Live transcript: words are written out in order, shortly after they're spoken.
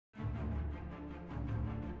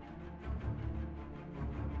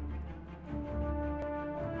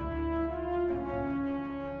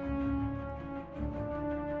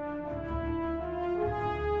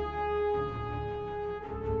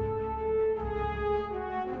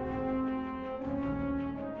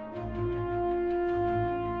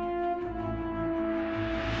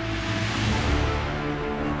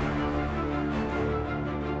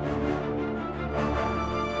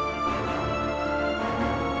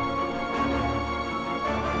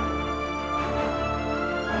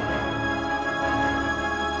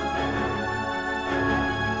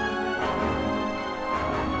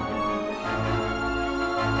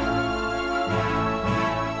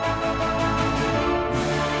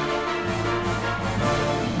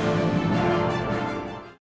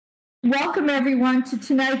Welcome everyone to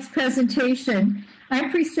tonight's presentation.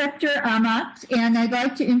 I'm Preceptor Amat, and I'd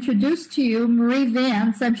like to introduce to you Marie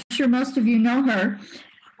Vance. I'm sure most of you know her.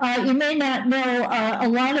 You may not know a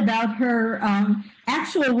lot about her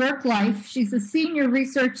actual work life. She's a senior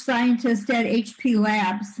research scientist at HP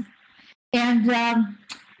Labs. And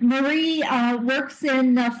Marie works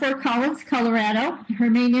in Fort Collins, Colorado. Her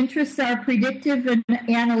main interests are predictive and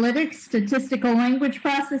analytics, statistical language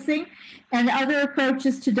processing, and other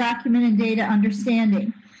approaches to document and data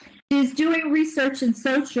understanding. She is doing research in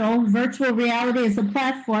social virtual reality as a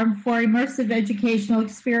platform for immersive educational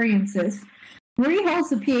experiences. Marie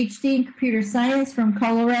holds a PhD in computer science from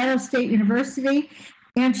Colorado State University,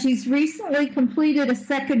 and she's recently completed a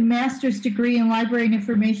second master's degree in library and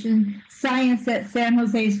information science at San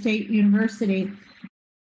Jose State University.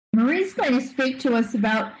 Marie's going to speak to us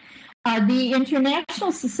about the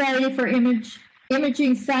International Society for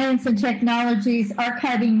Imaging Science and Technology's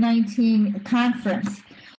Archiving'19 conference.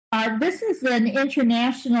 This is an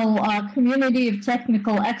international community of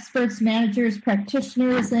technical experts, managers,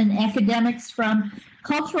 practitioners, and academics from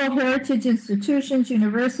cultural heritage institutions,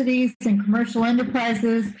 universities, and commercial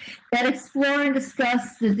enterprises that explore and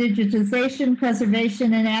discuss the digitization,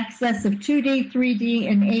 preservation, and access of 2D,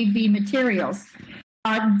 3D, and AV materials.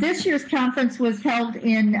 This year's conference was held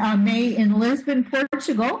in May in Lisbon,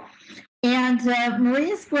 Portugal. And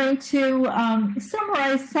Marie is going to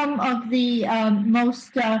summarize some of the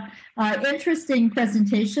most interesting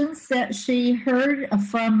presentations that she heard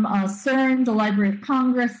from CERN, the Library of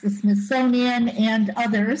Congress, the Smithsonian, and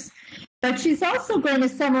others. But she's also going to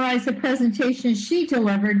summarize a presentation she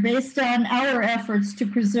delivered based on our efforts to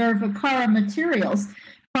preserve VCARA materials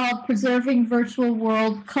called Preserving Virtual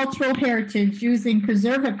World Cultural Heritage Using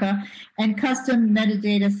Preservica and Custom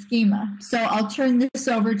Metadata Schema. So I'll turn this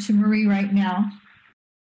over to Marie right now.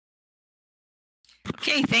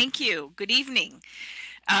 Okay, thank you. Good evening.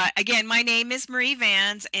 Again, my name is Marie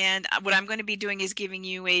Vance, and what I'm going to be doing is giving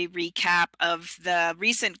you a recap of the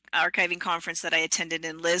recent archiving conference that I attended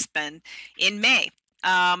in Lisbon in May.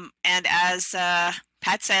 And as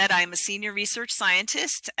Pat said, I'm a senior research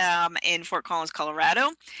scientist in Fort Collins,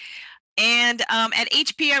 Colorado. And at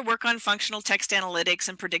HP, I work on functional text analytics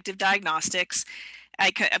and predictive diagnostics.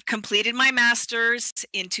 I've completed my master's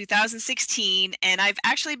in 2016, and I've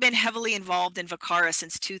actually been heavily involved in VCARA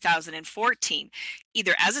since 2014,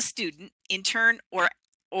 either as a student, intern, or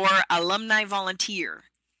alumni volunteer.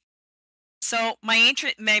 So my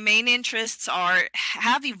main interests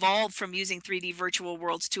have evolved from using 3D virtual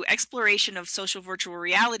worlds to exploration of social virtual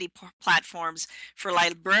reality platforms for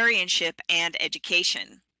librarianship and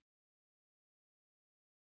education.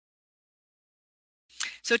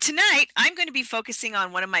 So tonight, I'm going to be focusing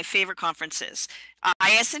on one of my favorite conferences,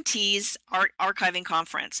 IS&T's Archiving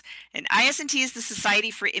Conference. And IS&T is the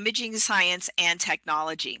Society for Imaging Science and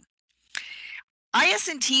Technology.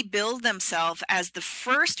 IS&T billed themselves as the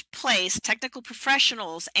first place technical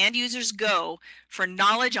professionals and users go for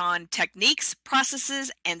knowledge on techniques,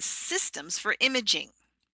 processes, and systems for imaging.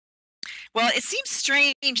 Well, it seems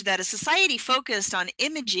strange that a society focused on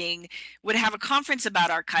imaging would have a conference about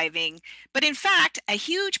archiving, but in fact, a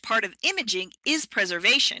huge part of imaging is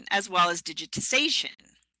preservation as well as digitization.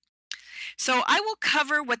 So I will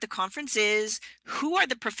cover what the conference is, who are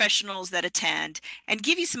the professionals that attend, and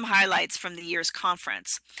give you some highlights from the year's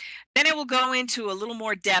conference. Then I will go into a little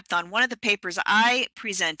more depth on one of the papers I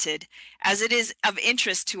presented, as it is of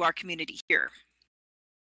interest to our community here.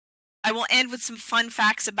 I will end with some fun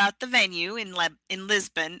facts about the venue in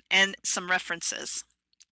Lisbon and some references.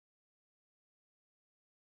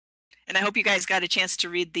 And I hope you guys got a chance to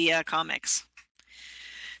read the comics,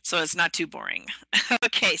 so it's not too boring.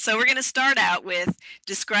 Okay, so we're going to start out with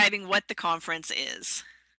describing what the conference is.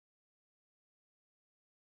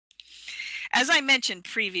 As I mentioned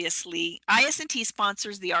previously, IS&T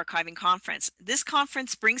sponsors the Archiving Conference. This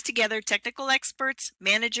conference brings together technical experts,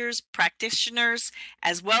 managers, practitioners,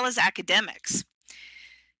 as well as academics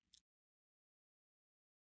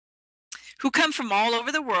who come from all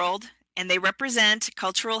over the world, and they represent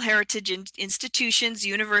cultural heritage institutions,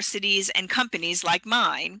 universities, and companies like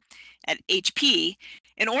mine at HP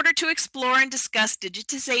in order to explore and discuss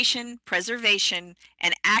digitization, preservation,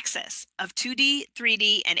 and access of 2D,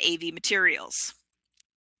 3D, and AV materials.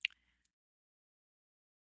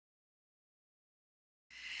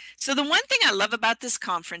 So the one thing I love about this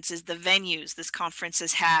conference is the venues this conference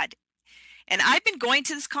has had. And I've been going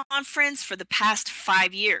to this conference for the past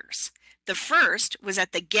 5 years. The first was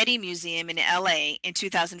at the Getty Museum in LA in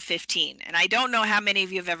 2015. And I don't know how many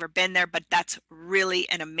of you have ever been there, but that's really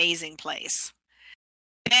an amazing place.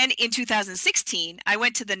 Then in 2016, I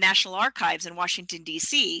went to the National Archives in Washington,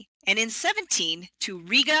 D.C., and in 17 to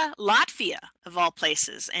Riga, Latvia, of all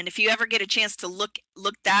places. And if you ever get a chance to look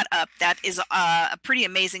that up, that is a pretty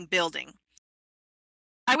amazing building.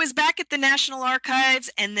 I was back at the National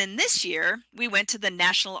Archives, and then this year we went to the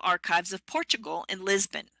National Archives of Portugal in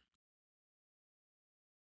Lisbon.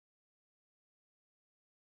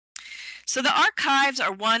 So the archives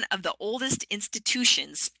are one of the oldest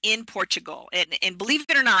institutions in Portugal. And believe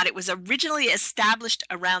it or not, it was originally established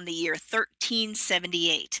around the year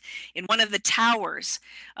 1378 in one of the towers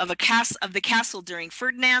of the castle during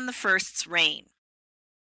Ferdinand I's reign.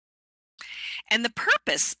 And the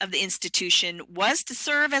purpose of the institution was to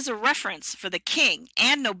serve as a reference for the king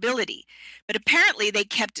and nobility. But apparently they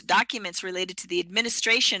kept documents related to the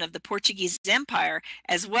administration of the Portuguese Empire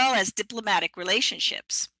as well as diplomatic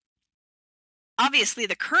relationships. Obviously,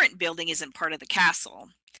 the current building isn't part of the castle,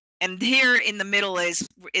 and here in the middle is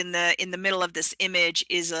in the middle of this image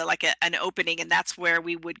is an opening, and that's where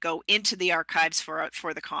we would go into the archives for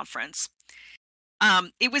the conference.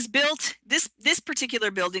 It was built. This particular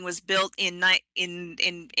building was built inhabited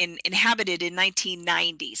in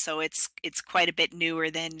 1990, so it's quite a bit newer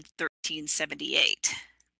than 1378.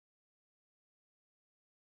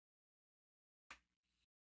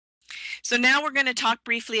 So now we're going to talk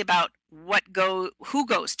briefly about who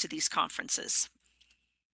goes to these conferences.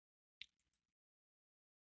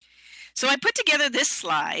 So I put together this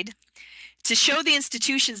slide to show the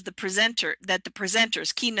institutions the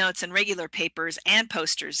presenters, keynotes, and regular papers and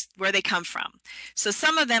posters where they come from. So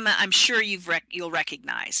some of them I'm sure you'll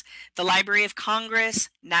recognize: the Library of Congress,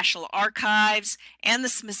 National Archives, and the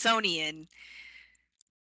Smithsonian.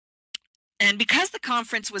 And because the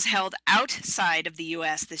conference was held outside of the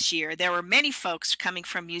US this year, there were many folks coming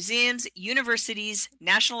from museums, universities,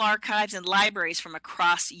 national archives, and libraries from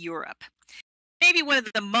across Europe. Maybe one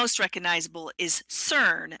of the most recognizable is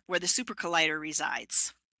CERN, where the Super Collider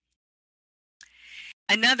resides.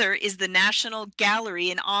 Another is the National Gallery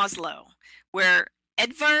in Oslo, where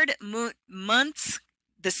Edvard Munch's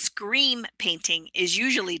The Scream painting is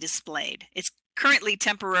usually displayed. It's currently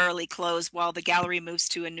temporarily closed while the gallery moves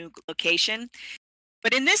to a new location.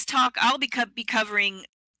 But in this talk, I'll be covering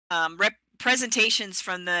presentations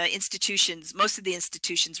from the institutions, most of the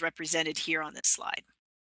institutions represented here on this slide.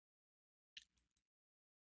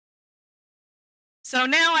 So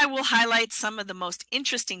now I will highlight some of the most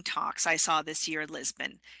interesting talks I saw this year in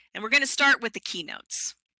Lisbon, and we're going to start with the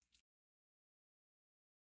keynotes.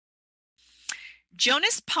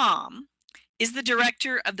 Jonas Palm is the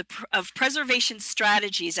director of preservation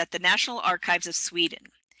strategies at the National Archives of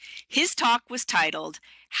Sweden. His talk was titled,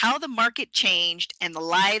 "How the Market Changed and the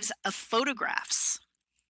Lives of Photographs."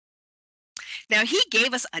 Now, he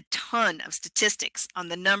gave us a ton of statistics on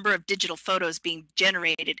the number of digital photos being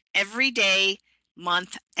generated every day,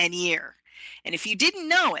 month, and year. And if you didn't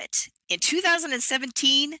know it, in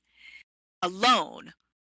 2017 alone,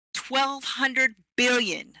 1,200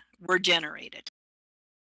 billion were generated.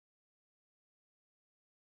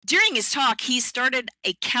 During his talk, he started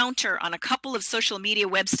a counter on a couple of social media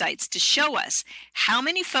websites to show us how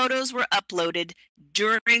many photos were uploaded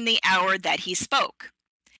during the hour that he spoke.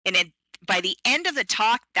 And by the end of the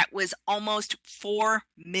talk, that was almost 4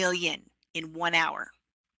 million in 1 hour.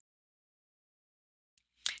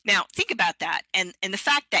 Now, think about that, and the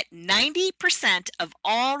fact that 90% of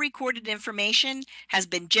all recorded information has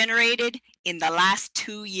been generated in the last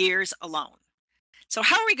 2 years alone. So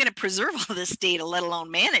how are we going to preserve all this data, let alone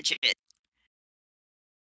manage it?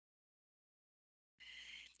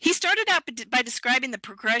 He started out by describing the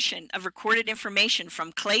progression of recorded information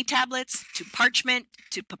from clay tablets to parchment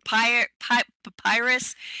to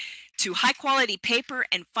papyrus to high-quality paper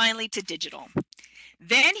and finally to digital.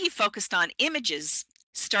 Then he focused on images,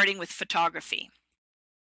 starting with photography.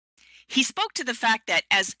 He spoke to the fact that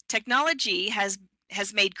as technology has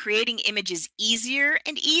made creating images easier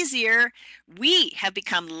and easier, we have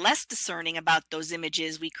become less discerning about those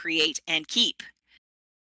images we create and keep.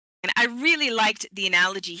 And I really liked the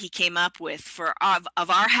analogy he came up with of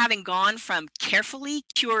our having gone from carefully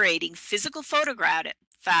curating physical photographs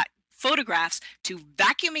to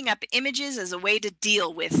vacuuming up images as a way to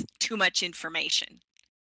deal with too much information.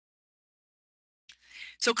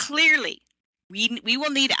 So clearly, we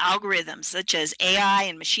will need algorithms such as AI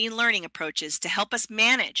and machine learning approaches to help us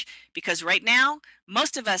manage, because right now,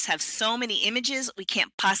 most of us have so many images, we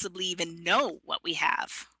can't possibly even know what we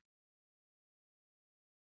have.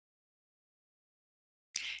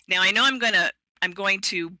 Now, I know I'm going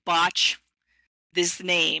to botch this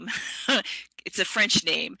name. it's a French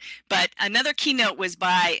name, but another keynote was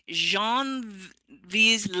by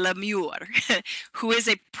Jean-Yves Lemure, who is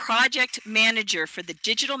a project manager for the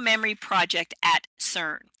Digital Memory Project at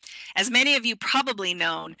CERN. As many of you probably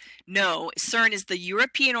know, CERN is the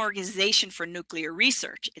European Organization for Nuclear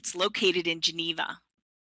Research. It's located in Geneva.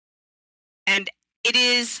 And it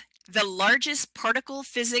is the largest particle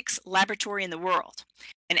physics laboratory in the world.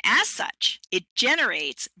 And as such, it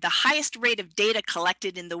generates the highest rate of data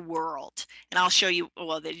collected in the world. And I'll show you,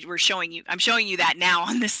 well, I'm showing you that now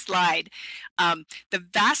on this slide. The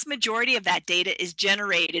vast majority of that data is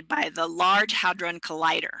generated by the Large Hadron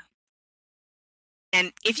Collider.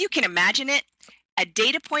 And if you can imagine it, a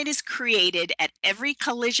data point is created at every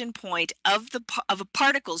collision point of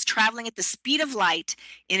particles traveling at the speed of light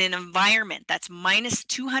in an environment that's minus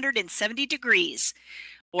 270 degrees,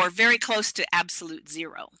 or very close to absolute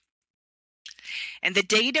zero. And the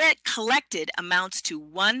data collected amounts to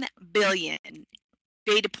 1 billion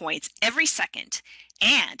data points every second.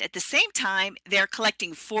 And at the same time, they're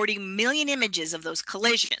collecting 40 million images of those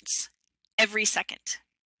collisions every second.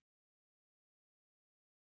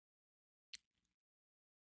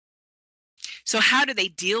 So how do they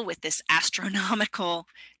deal with this astronomical,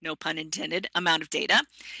 no pun intended, amount of data?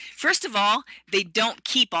 First of all, they don't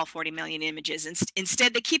keep all 40 million images.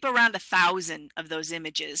 Instead, they keep around 1,000 of those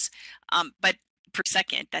images. But per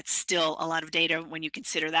second, that's still a lot of data when you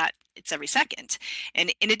consider that it's every second.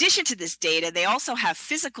 And in addition to this data, they also have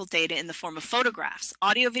physical data in the form of photographs,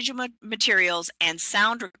 audiovisual materials, and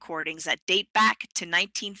sound recordings that date back to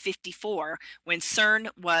 1954 when CERN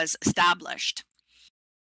was established.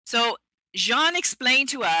 So Jean explained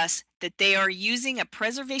to us that they are using a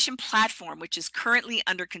preservation platform which is currently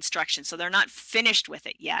under construction, so they're not finished with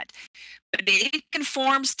it yet. But it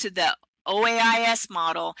conforms to the OAIS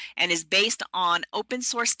model and is based on open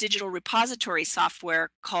source digital repository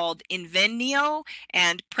software called Invenio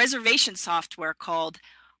and preservation software called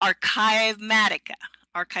Archiving'19.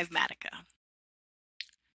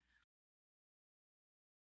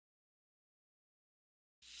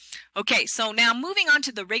 Okay, so now moving on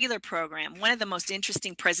to the regular program, one of the most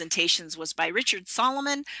interesting presentations was by Richard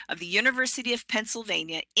Solomon of the University of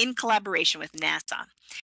Pennsylvania in collaboration with NASA.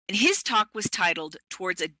 And his talk was titled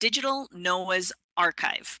Towards a Digital Noah's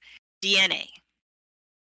Archive, DNA.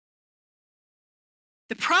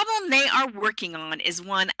 The problem they are working on is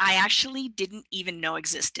one I actually didn't even know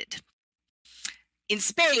existed. In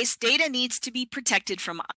space, data needs to be protected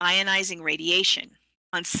from ionizing radiation.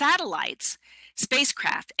 On satellites,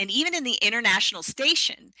 spacecraft, and even in the International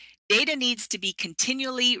Station, data needs to be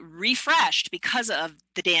continually refreshed because of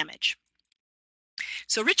the damage.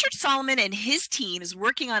 So Richard Solomon and his team is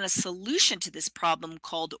working on a solution to this problem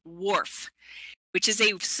called WARF, which is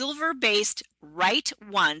a silver-based write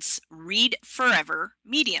once, read forever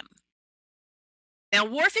medium. Now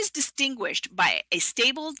WARF is distinguished by a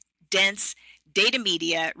stable, dense data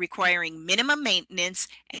media requiring minimum maintenance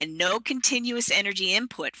and no continuous energy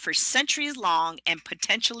input for centuries-long and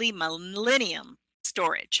potentially millennium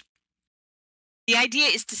storage. The idea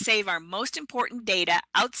is to save our most important data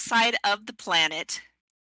outside of the planet.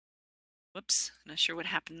 Whoops, not sure what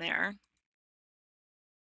happened there.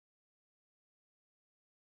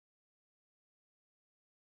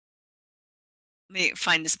 Let me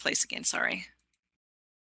find this place again, sorry.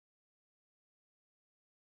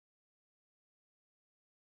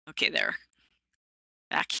 Okay, there.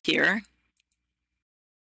 Back here.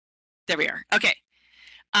 There we are. Okay.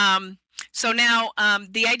 So now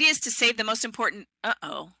the idea is to save the most important.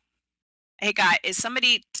 Hey, guy, is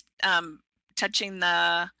somebody touching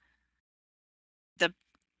the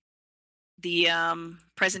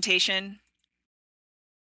presentation?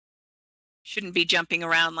 Shouldn't be jumping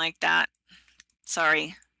around like that.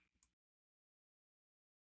 Sorry.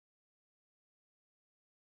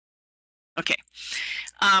 Okay.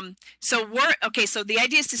 So the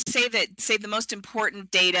idea is to save the most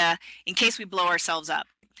important data in case we blow ourselves up.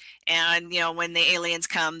 And when the aliens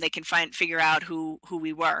come, they can figure out who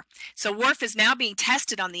we were. So WARF is now being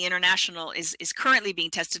tested on the is currently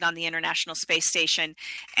being tested on the International Space Station,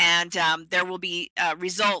 and there will be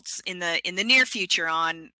results in the near future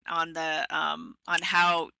on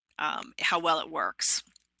how well it works.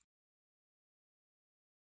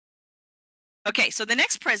 Okay, so the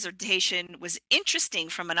next presentation was interesting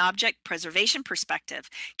from an object preservation perspective.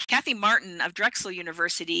 Kathy Martin of Drexel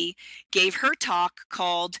University gave her talk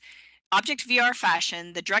called Object VR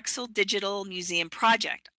Fashion, the Drexel Digital Museum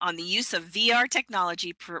Project on the use of VR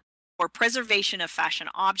technology for preservation of fashion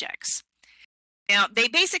objects. Now, they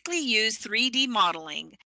basically use 3D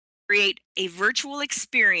modeling create a virtual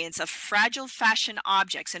experience of fragile fashion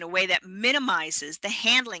objects in a way that minimizes the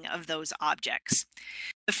handling of those objects.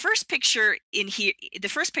 The first picture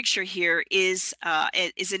here is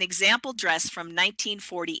an example dress from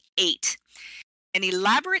 1948. An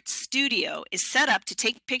elaborate studio is set up to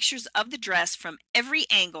take pictures of the dress from every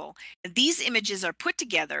angle, and these images are put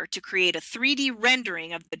together to create a 3D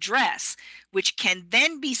rendering of the dress, which can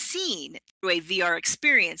then be seen through a VR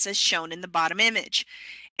experience as shown in the bottom image.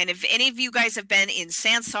 And if any of you guys have been in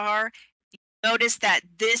Sansar, notice that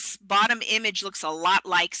this bottom image looks a lot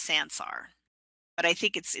like Sansar, but I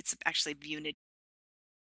think it's actually Unity.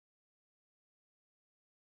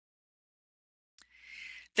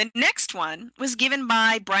 The next one was given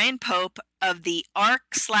by Brian Pope of the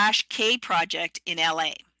ARC/K project in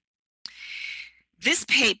LA. This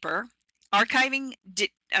paper,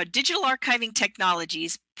 Digital Archiving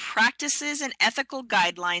Technologies, Practices and Ethical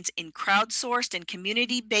Guidelines in Crowdsourced and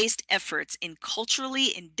Community-Based Efforts in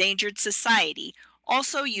Culturally Endangered Society,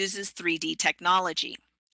 also uses 3D technology.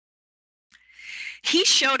 He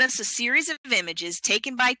showed us a series of images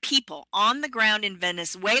taken by people on the ground in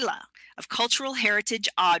Venezuela of cultural heritage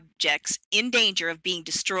objects in danger of being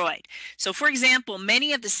destroyed. So, for example,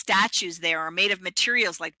 many of the statues there are made of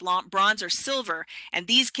materials like bronze or silver, and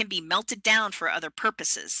these can be melted down for other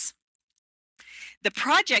purposes. The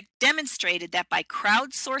project demonstrated that by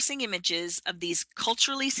crowdsourcing images of these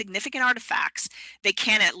culturally significant artifacts, they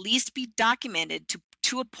can at least be documented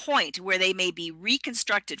to a point where they may be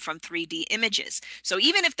reconstructed from 3D images. So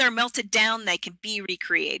even if they're melted down, they can be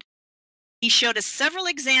recreated. He showed us several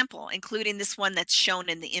examples, including this one that's shown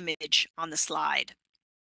in the image on the slide.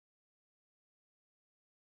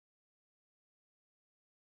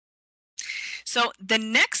 So the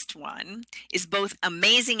next one is both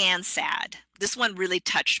amazing and sad. This one really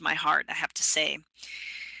touched my heart, I have to say.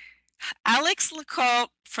 Alex Lecoq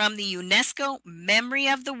from the UNESCO Memory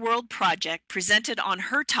of the World project presented on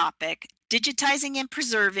her topic, Digitizing and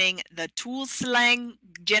Preserving the Tuolsleng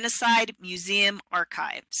Genocide Museum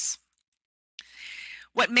Archives.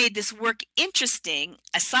 What made this work interesting,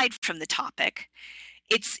 aside from the topic,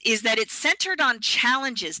 is that it's centered on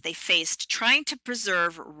challenges they faced trying to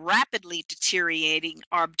preserve rapidly deteriorating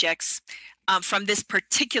objects from this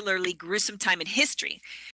particularly gruesome time in history.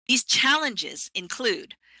 These challenges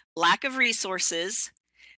include lack of resources,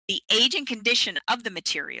 the age and condition of the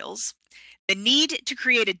materials, the need to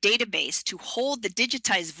create a database to hold the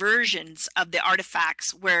digitized versions of the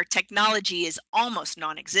artifacts where technology is almost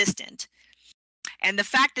non-existent, and the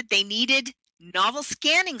fact that they needed novel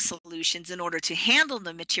scanning solutions in order to handle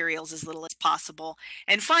the materials as little as possible,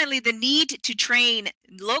 and finally the need to train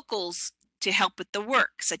locals to help with the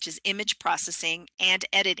work, such as image processing and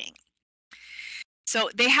editing. So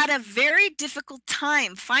they had a very difficult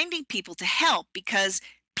time finding people to help because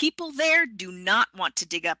people there do not want to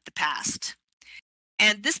dig up the past.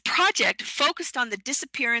 And this project focused on the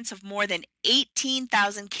disappearance of more than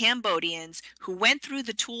 18,000 Cambodians who went through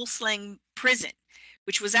the Tuolsleng prison,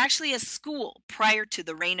 which was actually a school prior to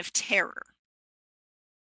the Reign of Terror.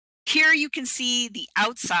 Here you can see the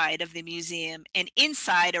outside of the museum, and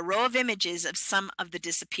inside a row of images of some of the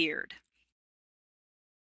disappeared.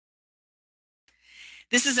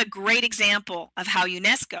 This is a great example of how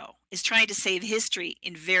UNESCO is trying to save history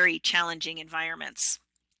in very challenging environments.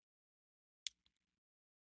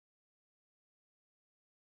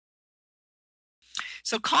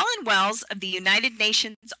 So Colin Wells of the United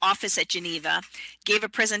Nations Office at Geneva gave a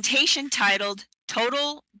presentation titled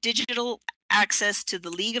Total Digital Access to the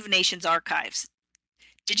League of Nations Archives,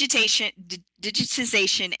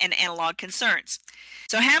 Digitization and Analog Concerns.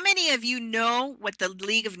 So how many of you know what the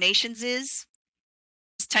League of Nations is?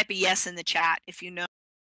 Just type a yes in the chat if you know what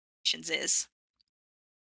Nations is.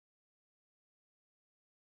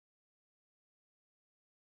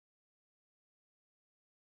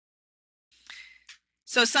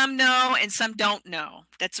 So some know and some don't know.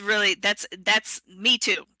 That's me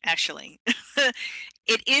too, actually.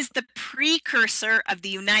 It is the precursor of the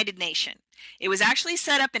United Nations. It was actually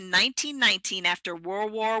set up in 1919 after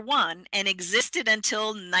World War I and existed until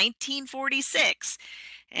 1946.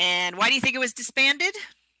 And why do you think it was disbanded?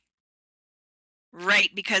 Right,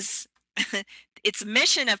 because its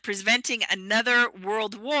mission of preventing another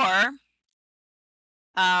world war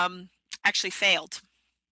actually failed.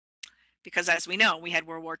 Because as we know, we had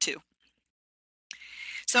World War II.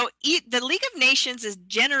 So the League of Nations is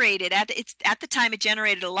generated, at the time it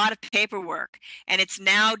generated a lot of paperwork, and it's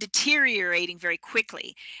now deteriorating very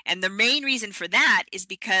quickly. And the main reason for that is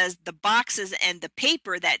because the boxes and the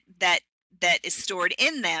paper that that is stored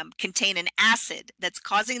in them contain an acid that's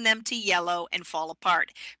causing them to yellow and fall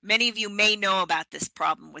apart. Many of you may know about this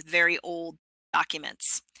problem with very old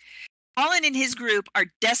documents. Colin and his group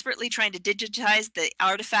are desperately trying to digitize the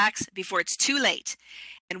artifacts before it's too late.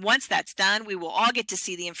 And once that's done, we will all get to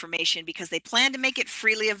see the information because they plan to make it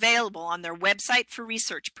freely available on their website for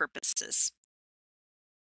research purposes.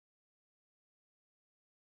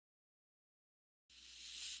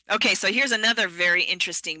 Okay, so here's another very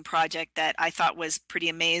interesting project that I thought was pretty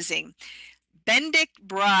amazing. Benedict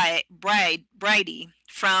Bridey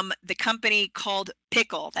from the company called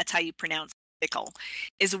Pickle, that's how you pronounce Pickle,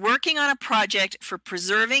 is working on a project for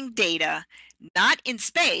preserving data not in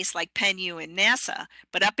space like PenU and NASA,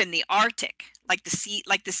 but up in the Arctic, like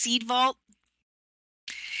the seed vault.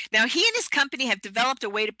 Now, he and his company have developed a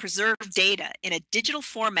way to preserve data in a digital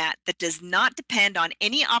format that does not depend on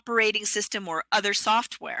any operating system or other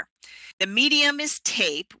software. The medium is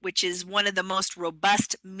tape, which is one of the most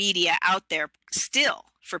robust media out there still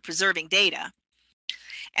for preserving data.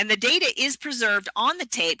 And the data is preserved on the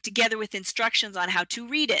tape together with instructions on how to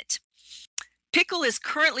read it. Pickle is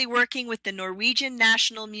currently working with the Norwegian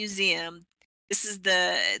National Museum. This is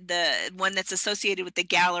the one that's associated with the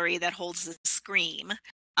gallery that holds the Scream,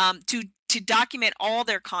 to document all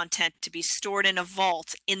their content to be stored in a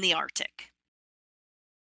vault in the Arctic.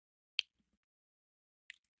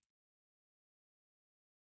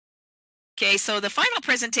 Okay, so the final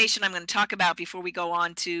presentation I'm going to talk about before we go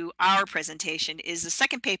on to our presentation is the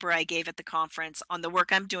second paper I gave at the conference on the work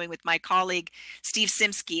I'm doing with my colleague Steve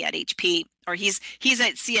Simsky at HP, or he's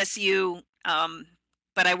at CSU,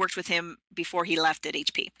 but I worked with him before he left at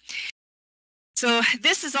HP. So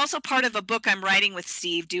this is also part of a book I'm writing with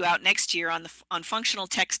Steve due out next year on functional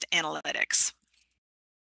text analytics.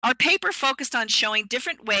 Our paper focused on showing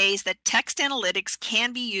different ways that text analytics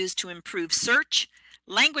can be used to improve search,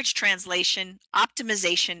 language translation,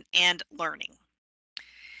 optimization, and learning.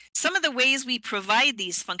 Some of the ways we provide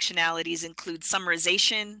these functionalities include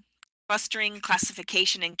summarization, clustering,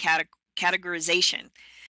 classification, and categorization.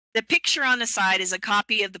 The picture on the side is a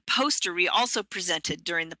copy of the poster we also presented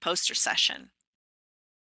during the poster session.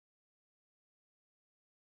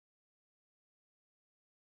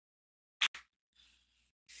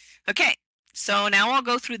 Okay, so now I'll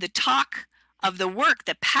go through the talk of the work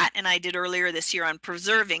that Pat and I did earlier this year on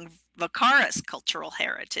preserving VCARA's cultural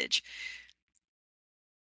heritage.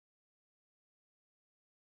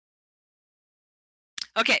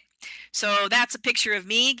 Okay, so that's a picture of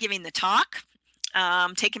me giving the talk,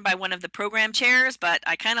 taken by one of the program chairs, but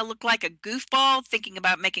I kind of look like a goofball thinking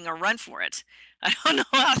about making a run for it. I don't know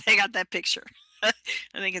how they got that picture. I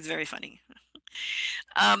think it's very funny.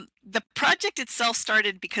 The project itself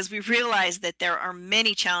started because we realized that there are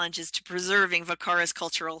many challenges to preserving VCARA's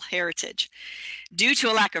cultural heritage. Due to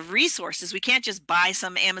a lack of resources, we can't just buy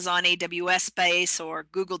some Amazon AWS space or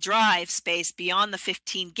Google Drive space beyond the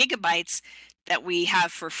 15 gigabytes that we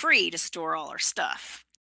have for free to store all our stuff.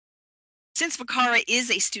 Since VCARA is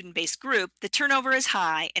a student-based group, the turnover is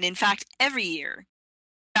high, and in fact, every year,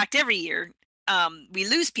 we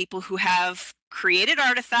lose people who have created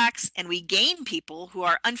artifacts, and we gain people who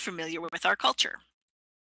are unfamiliar with our culture.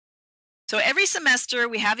 So every semester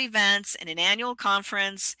we have events and an annual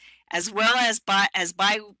conference, as well as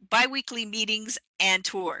bi-weekly meetings and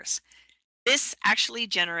tours. This actually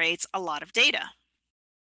generates a lot of data.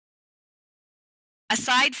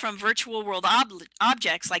 Aside from virtual world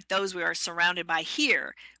objects like those we are surrounded by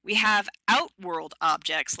here, we have outworld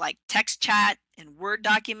objects like text chat and Word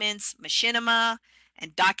documents, Machinima,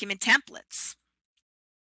 and document templates.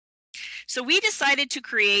 So we decided to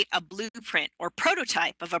create a blueprint or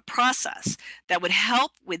prototype of a process that would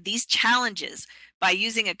help with these challenges by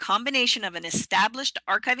using a combination of an established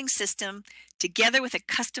archiving system together with a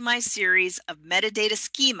customized series of metadata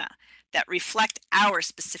schema that reflect our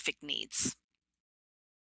specific needs.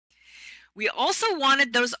 We also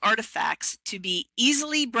wanted those artifacts to be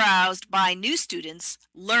easily browsed by new students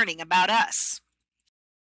learning about us.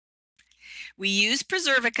 We use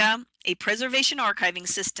Preservica, a preservation archiving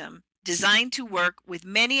system designed to work with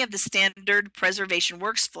many of the standard preservation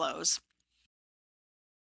workflows.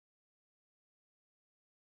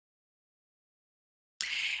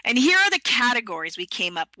 And here are the categories we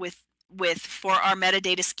came up with for our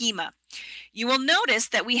metadata schema. You will notice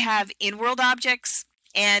that we have in-world objects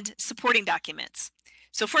and supporting documents.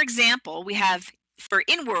 So for example, for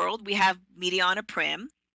in-world, we have media on a prim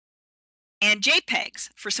and JPEGs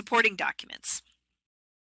for supporting documents.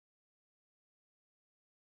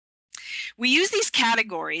 We use these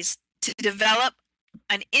categories to develop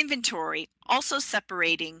an inventory also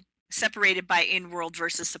separated by in-world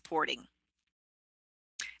versus supporting.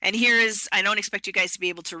 And here is, I don't expect you guys to be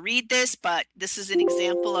able to read this, but this is an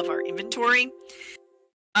example of our inventory.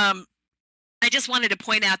 I just wanted to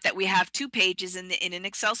point out that we have 2 pages in an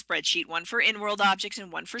Excel spreadsheet, one for in-world objects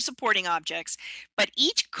and one for supporting objects. But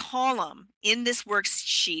each column in this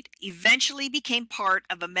worksheet eventually became part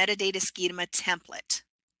of a metadata schema template.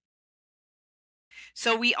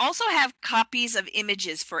 So we also have copies of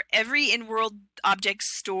images for every in-world object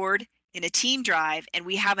stored in a team drive, and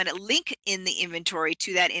we have a link in the inventory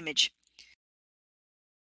to that image.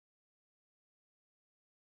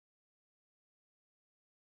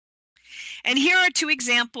 And here are 2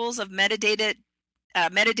 examples of metadata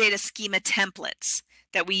schema templates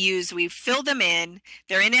that we use. We fill them in.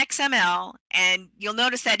 They're in XML, and you'll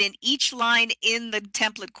notice that in each line in the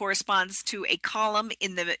template corresponds to a column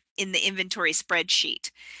in the inventory spreadsheet.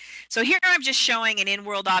 So here I'm just showing an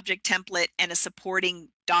in-world object template and a supporting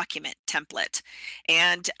document template.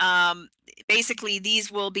 And basically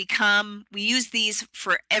these will become, we use these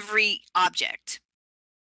for every object.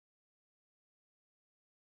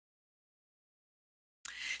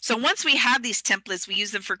 So once we have these templates, we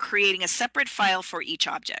use them for creating a separate file for each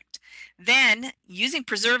object. Then, using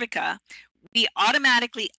Preservica, we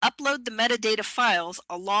automatically upload the metadata files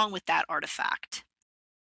along with that artifact.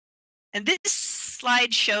 And this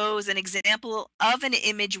slide shows an example of an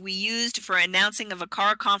image we used for announcing a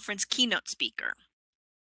VCARA conference keynote speaker.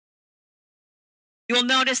 You'll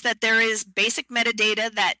notice that there is basic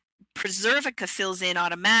metadata that Preservica fills in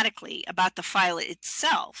automatically about the file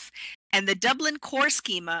itself, and the Dublin core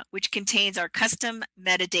schema, which contains our custom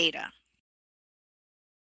metadata.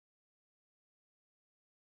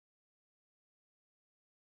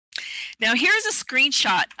 Now here's a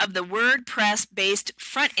screenshot of the WordPress-based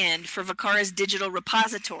front end for VCARA's digital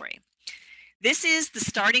repository. This is the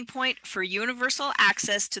starting point for universal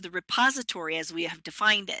access to the repository as we have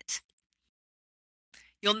defined it.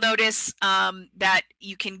 You'll notice that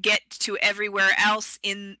you can get to everywhere else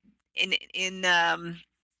in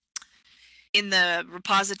the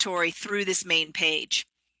repository through this main page.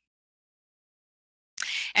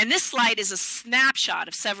 And this slide is a snapshot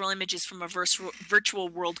of several images from a virtual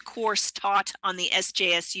world course taught on the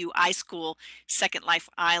SJSU iSchool Second Life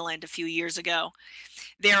Island a few years ago.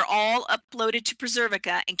 They are all uploaded to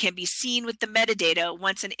Preservica and can be seen with the metadata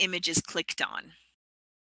once an image is clicked on.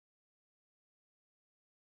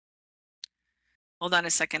 Hold on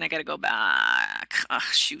a second, I gotta go back. Oh,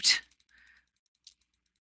 shoot.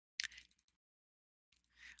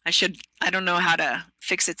 I don't know how to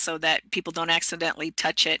fix it so that people don't accidentally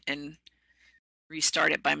touch it and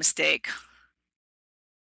restart it by mistake.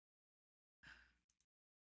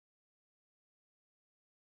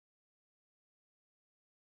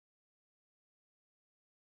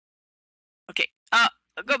 Okay,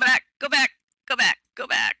 go back, go back, go back, go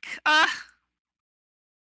back.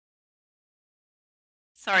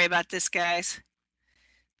 Sorry about this, guys.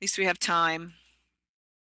 At least we have time.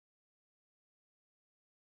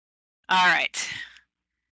 All right.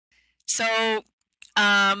 So,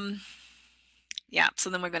 yeah,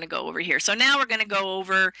 so then we're going to go over here. So now we're going to go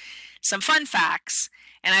over some fun facts.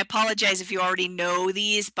 And I apologize if you already know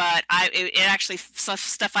these, but it actually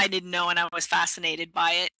stuff I didn't know and I was fascinated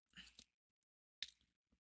by it.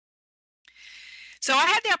 So I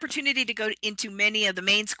had the opportunity to go into many of the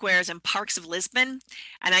main squares and parks of Lisbon,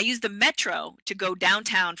 and I used the metro to go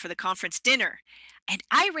downtown for the conference dinner. And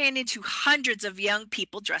I ran into hundreds of young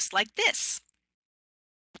people dressed like this.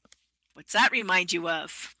 What's that remind you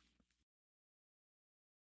of?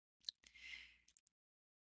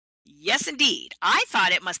 Yes, indeed. I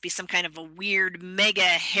thought it must be some kind of a weird mega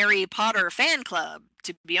Harry Potter fan club,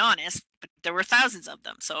 to be honest, but there were thousands of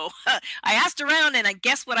them. So I asked around and I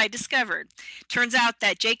guess what I discovered. Turns out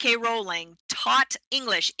that J.K. Rowling taught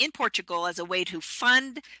English in Portugal as a way to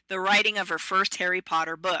fund the writing of her first Harry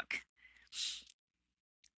Potter book.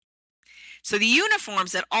 So the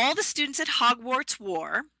uniforms that all the students at Hogwarts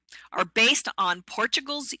wore are based on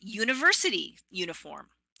Portugal's university uniform.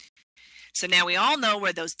 So now we all know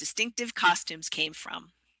where those distinctive costumes came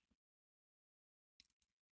from.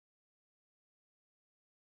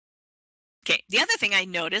 Okay, the other thing I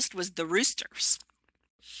noticed was the roosters.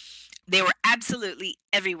 They were absolutely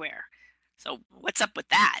everywhere. So what's up with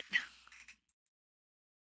that?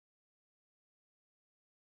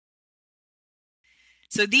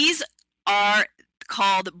 So these are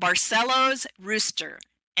called Barcelos rooster,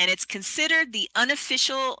 and it's considered the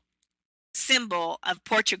unofficial symbol of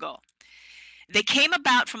Portugal. They came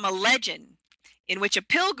about from a legend in which a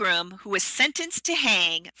pilgrim who was sentenced to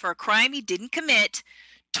hang for a crime he didn't commit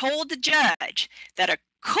told the judge that a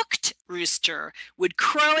cooked rooster would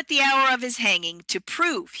crow at the hour of his hanging to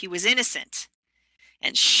prove he was innocent.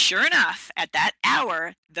 And sure enough, at that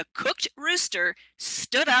hour, the cooked rooster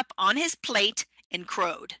stood up on his plate and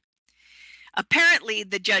crowed. Apparently,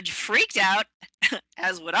 the judge freaked out,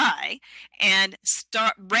 as would I, and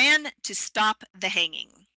ran to stop the hanging.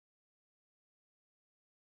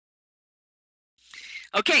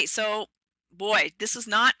 Okay, so boy, this is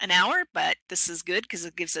not an hour, but this is good because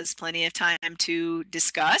it gives us plenty of time to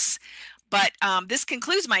discuss. But this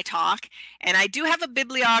concludes my talk, and I do have a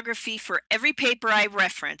bibliography for every paper I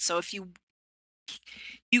reference. So if you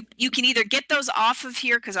can either get those off of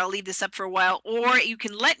here because I'll leave this up for a while, or you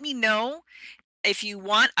can let me know if you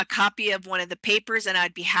want a copy of one of the papers, and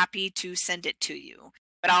I'd be happy to send it to you.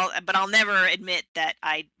 But I'll never admit that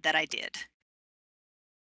I did.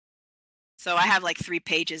 So I have like 3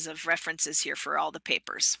 pages of references here for all the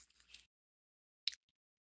papers.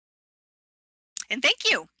 And thank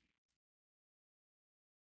you.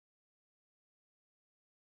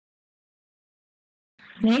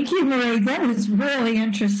 Thank you, Marie. That was really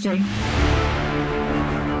interesting.